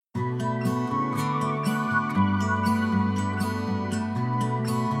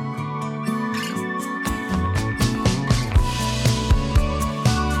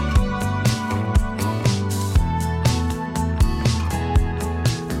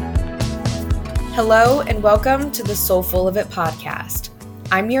Hello and welcome to the Soulful of It podcast.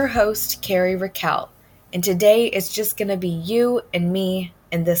 I'm your host, Carrie Raquel, and today it's just going to be you and me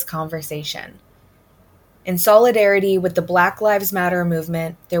in this conversation. In solidarity with the Black Lives Matter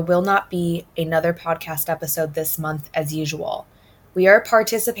movement, there will not be another podcast episode this month as usual. We are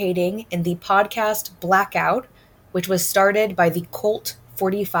participating in the podcast Blackout, which was started by the Cult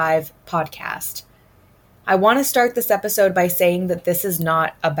 45 podcast. I want to start this episode by saying that this is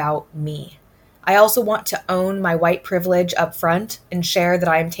not about me. I also want to own my white privilege up front and share that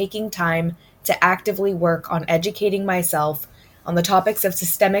I am taking time to actively work on educating myself on the topics of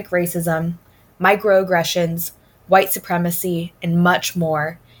systemic racism, microaggressions, white supremacy, and much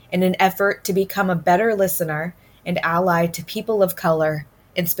more in an effort to become a better listener and ally to people of color,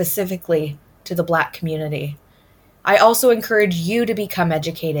 and specifically to the Black community. I also encourage you to become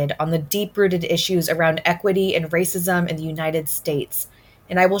educated on the deep-rooted issues around equity and racism in the United States,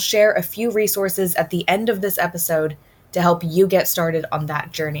 and I will share a few resources at the end of this episode to help you get started on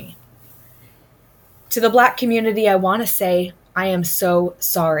that journey. To the Black community, I want to say, I am so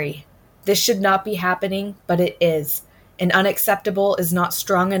sorry. This should not be happening, but it is. And unacceptable is not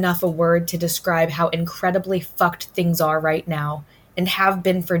strong enough a word to describe how incredibly fucked things are right now, and have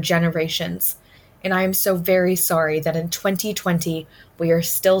been for generations. And I am so very sorry that in 2020, we are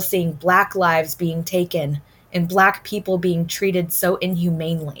still seeing Black lives being taken and Black people being treated so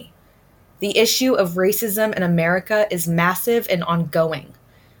inhumanely. The issue of racism in America is massive and ongoing.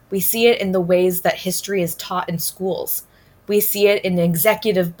 We see it in the ways that history is taught in schools. We see it in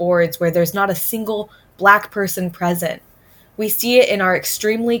executive boards where there's not a single Black person present. We see it in our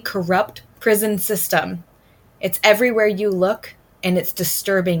extremely corrupt prison system. It's everywhere you look, and it's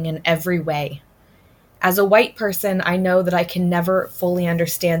disturbing in every way. As a white person, I know that I can never fully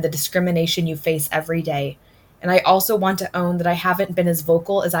understand the discrimination you face every day. And I also want to own that I haven't been as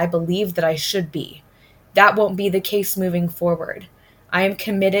vocal as I believe that I should be. That won't be the case moving forward. I am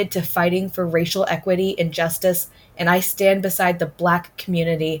committed to fighting for racial equity and justice, and I stand beside the Black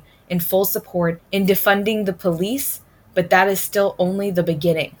community in full support in defunding the police, but that is still only the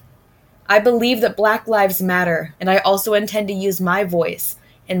beginning. I believe that Black lives matter, and I also intend to use my voice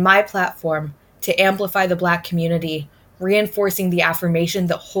and my platform to amplify the Black community, reinforcing the affirmation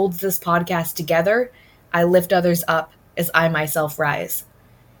that holds this podcast together. I lift others up as I myself rise.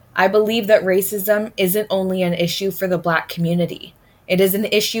 I believe that racism isn't only an issue for the Black community. It is an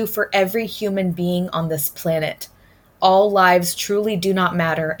issue for every human being on this planet. All lives truly do not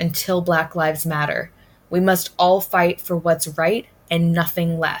matter until Black lives matter. We must all fight for what's right and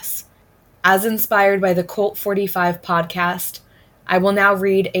nothing less. As inspired by the Cult 45 podcast, I will now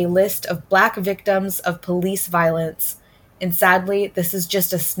read a list of Black victims of police violence. And sadly, this is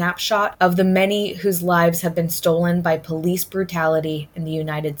just a snapshot of the many whose lives have been stolen by police brutality in the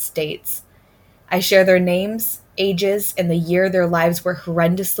United States. I share their names, ages, and the year their lives were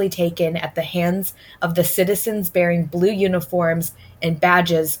horrendously taken at the hands of the citizens bearing blue uniforms and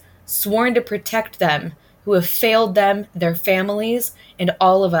badges sworn to protect them, who have failed them, their families, and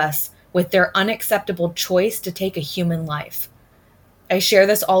all of us with their unacceptable choice to take a human life. I share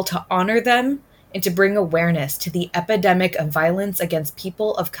this all to honor them and to bring awareness to the epidemic of violence against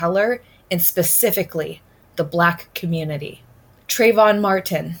people of color, and specifically the Black community. Trayvon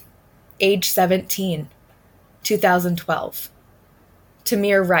Martin, age 17, 2012.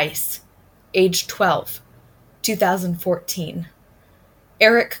 Tamir Rice, age 12, 2014.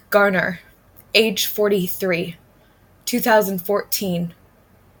 Eric Garner, age 43, 2014.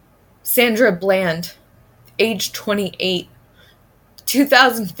 Sandra Bland, age 28,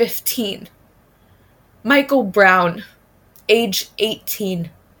 2015. Michael Brown, age 18,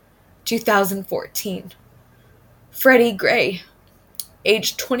 2014. Freddie Gray,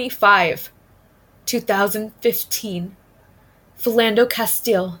 age 25, 2015. Philando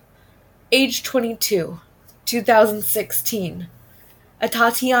Castile, age 22, 2016.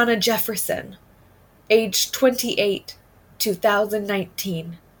 Atatiana Jefferson, age 28,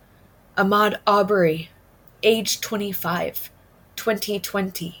 2019. Ahmaud Arbery, age 25,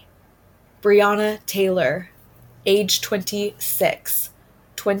 2020. Breonna Taylor, age 26,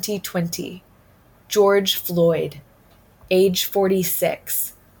 2020. George Floyd, age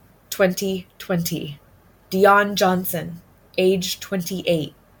 46, 2020. Deion Johnson, age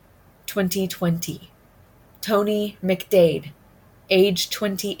 28, 2020. Tony McDade, age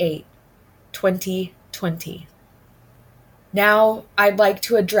 28, 2020. Now, I'd like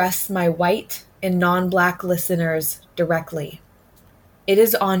to address my white and non-Black listeners directly. It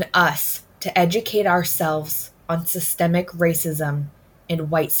is on us to educate ourselves on systemic racism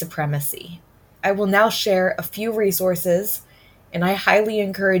and white supremacy. I will now share a few resources, and I highly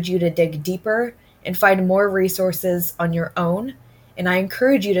encourage you to dig deeper and find more resources on your own. And I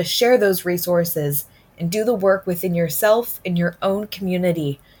encourage you to share those resources and do the work within yourself and your own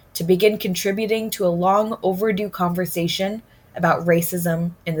community to begin contributing to a long overdue conversation about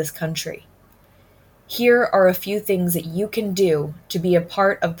racism in this country. Here are a few things that you can do to be a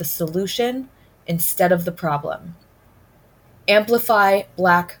part of the solution instead of the problem. Amplify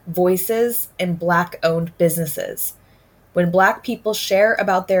Black voices and Black-owned businesses. When Black people share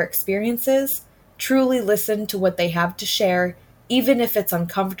about their experiences, truly listen to what they have to share, even if it's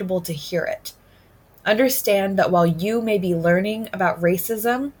uncomfortable to hear it. Understand that while you may be learning about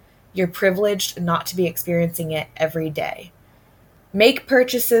racism, you're privileged not to be experiencing it every day. Make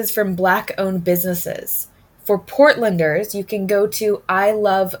purchases from Black-owned businesses. For Portlanders, you can go to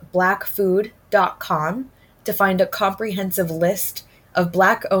iloveblackfood.com to find a comprehensive list of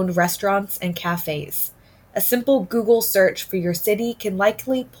Black-owned restaurants and cafes. A simple Google search for your city can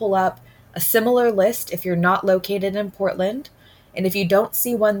likely pull up a similar list if you're not located in Portland. And if you don't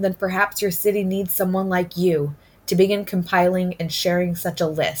see one, then perhaps your city needs someone like you to begin compiling and sharing such a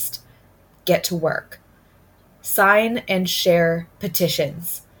list. Get to work. Sign and share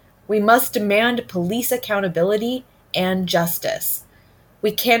petitions. We must demand police accountability and justice.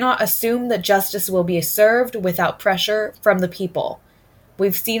 We cannot assume that justice will be served without pressure from the people.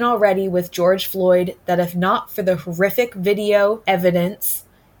 We've seen already with George Floyd that if not for the horrific video evidence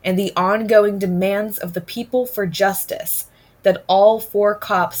and the ongoing demands of the people for justice, that all 4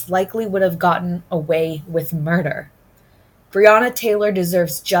 cops likely would have gotten away with murder. Breonna Taylor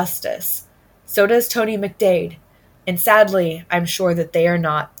deserves justice. So does Tony McDade. And sadly, I'm sure that they are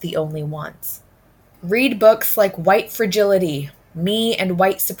not the only ones. Read books like White Fragility, Me and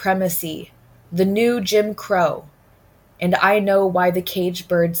White Supremacy, The New Jim Crow, and I Know Why the Caged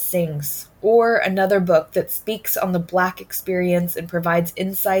Bird Sings, or another book that speaks on the Black experience and provides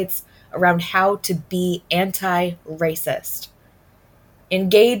insights around how to be anti-racist.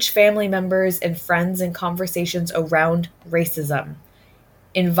 Engage family members and friends in conversations around racism.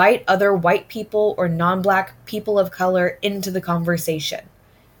 Invite other white people or non-Black people of color into the conversation.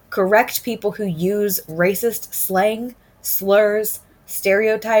 Correct people who use racist slang, slurs,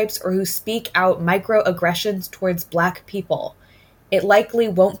 stereotypes, or who speak out microaggressions towards Black people. It likely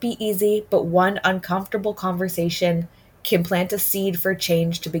won't be easy, but one uncomfortable conversation can plant a seed for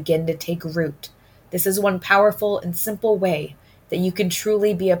change to begin to take root. This is one powerful and simple way that you can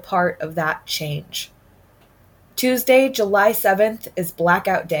truly be a part of that change. Tuesday, July 7th is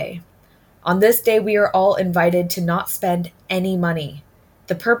Blackout Day. On this day, we are all invited to not spend any money.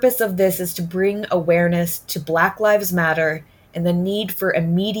 The purpose of this is to bring awareness to Black Lives Matter and the need for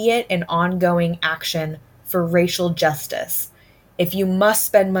immediate and ongoing action for racial justice. If you must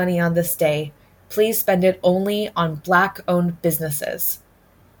spend money on this day, please spend it only on Black-owned businesses.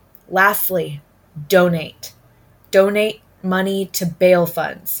 Lastly, donate. Donate money to bail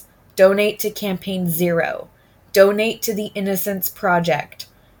funds. Donate to Campaign Zero. Donate to the Innocence Project.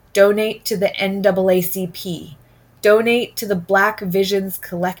 Donate to the NAACP. Donate to the Black Visions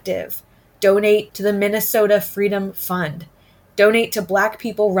Collective. Donate to the Minnesota Freedom Fund. Donate to Black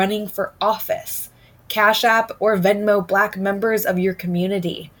people running for office. Cash App or Venmo Black members of your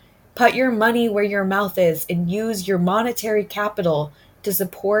community. Put your money where your mouth is and use your monetary capital to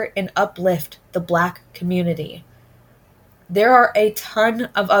support and uplift the Black community. There are a ton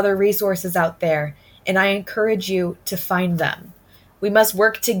of other resources out there, and I encourage you to find them. We must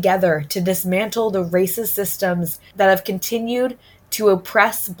work together to dismantle the racist systems that have continued to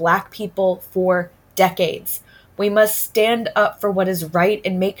oppress Black people for decades. We must stand up for what is right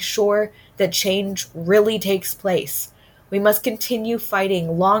and make sure that change really takes place. We must continue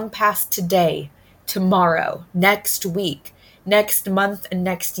fighting long past today, tomorrow, next week, next month, and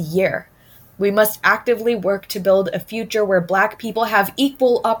next year. We must actively work to build a future where Black people have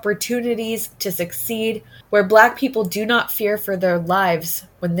equal opportunities to succeed, where Black people do not fear for their lives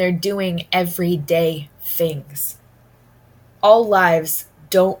when they're doing everyday things. All lives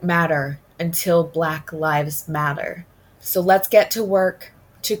don't matter until Black lives matter. So let's get to work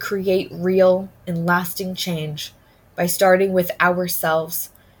to create real and lasting change by starting with ourselves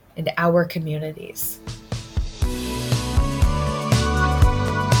and our communities.